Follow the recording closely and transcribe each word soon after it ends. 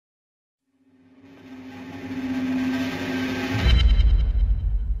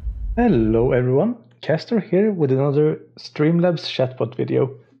Hello everyone, Castor here with another Streamlabs Chatbot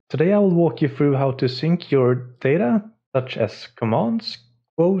video. Today I will walk you through how to sync your data, such as commands,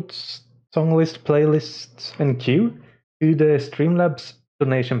 quotes, Songlist, playlists, and queue, to the Streamlabs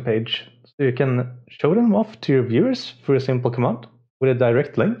donation page, so you can show them off to your viewers through a simple command with a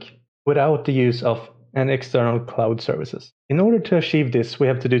direct link without the use of any external cloud services. In order to achieve this, we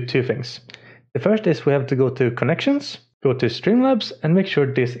have to do two things. The first is we have to go to Connections, go to Streamlabs and make sure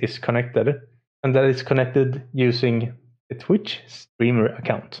this is connected, and that it's connected using the Twitch streamer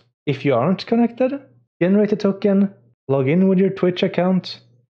account. If you aren't connected, generate a token, log in with your Twitch account,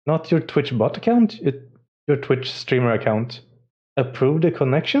 not your Twitch bot account, your Twitch streamer account. Approve the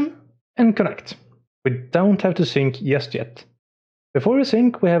connection and connect. We don't have to sync just yet. Before we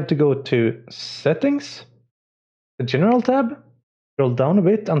sync, we have to go to Settings, the General tab, scroll down a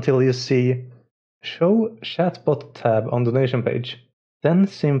bit until you see Show Chatbot tab on the donation page. Then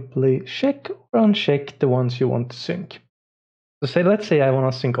simply check or uncheck the ones you want to sync. So let's say I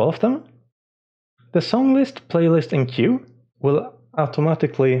want to sync all of them. The Songlist, playlist, and queue will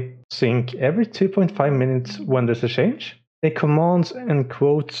automatically sync every 2.5 minutes when there's a change. The commands and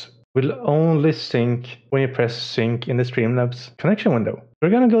quotes will only sync when you press sync in the Streamlabs connection window. We're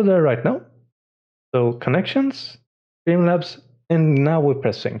gonna go there right now. So Connections, Streamlabs, and now we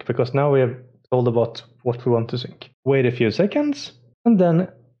press sync because now we have told the bot what we want to sync. Wait a few seconds, and then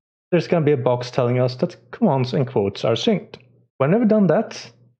there's going to be a box telling us that commands and quotes are synced. When we've done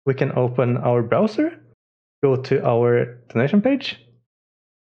that, we can open our browser, go to our donation page,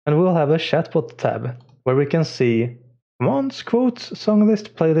 and we'll have a chatbot tab where we can see commands, quotes,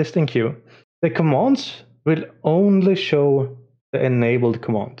 songlist, playlist, and queue. The commands will only show the enabled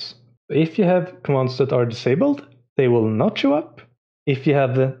commands. If you have commands that are disabled, they will not show up. If you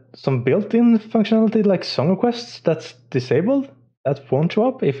have some built-in functionality like song requests that's disabled, that won't show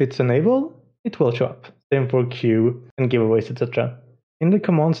up. If it's enabled, it will show up. Same for queue and giveaways, etc. In the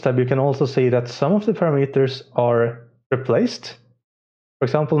commands tab, you can also see that some of the parameters are replaced. For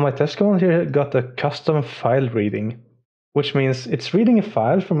example, my test command here got a custom file reading, which means it's reading a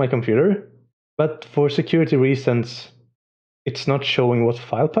file from my computer, but for security reasons, it's not showing what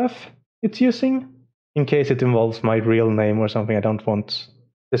file path it's using, in case it involves my real name or something I don't want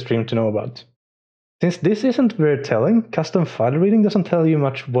the stream to know about. Since this isn't very telling, custom file reading doesn't tell you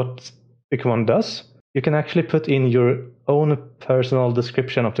much what the command does. You can actually put in your own personal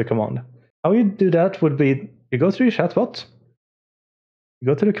description of the command. How you do that would be, you go to your chatbot, you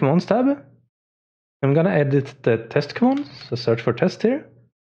go to the commands tab. I'm gonna edit the test command, so search for test here,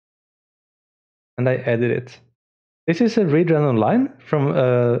 and I edit it. This is a read random line from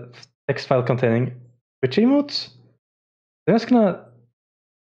a text file containing Twitch emotes. I'm just gonna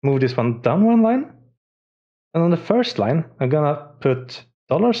move this one down one line. And on the first line, I'm gonna put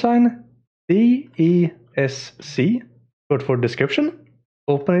 $DESC, short for description,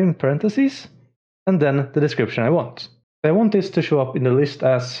 opening parentheses, and then the description I want. I want this to show up in the list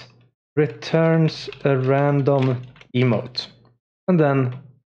as returns a random emote. And then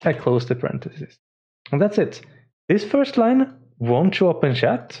I close the parentheses. And that's it. This first line won't show up in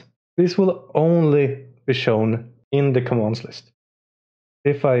chat. This will only be shown in the commands list.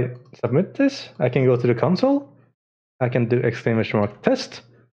 If I submit this, I can go to the console, I can do !test,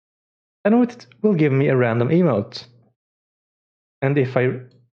 and it will give me a random emote. And if I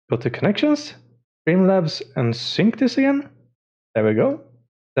go to Connections, Streamlabs, and sync this again, there we go.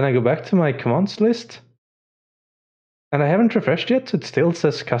 Then I go back to my commands list, and I haven't refreshed yet, it still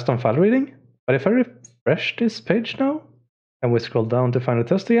says custom file reading, but if I refresh this page now, and we scroll down to find the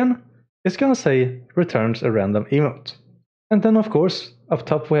test again, it's gonna say returns a random emote. And then of course, up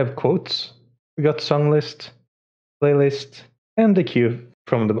top we have quotes. We got songlist, playlist, and the queue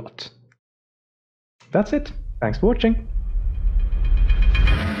from the bot. That's it. Thanks for watching.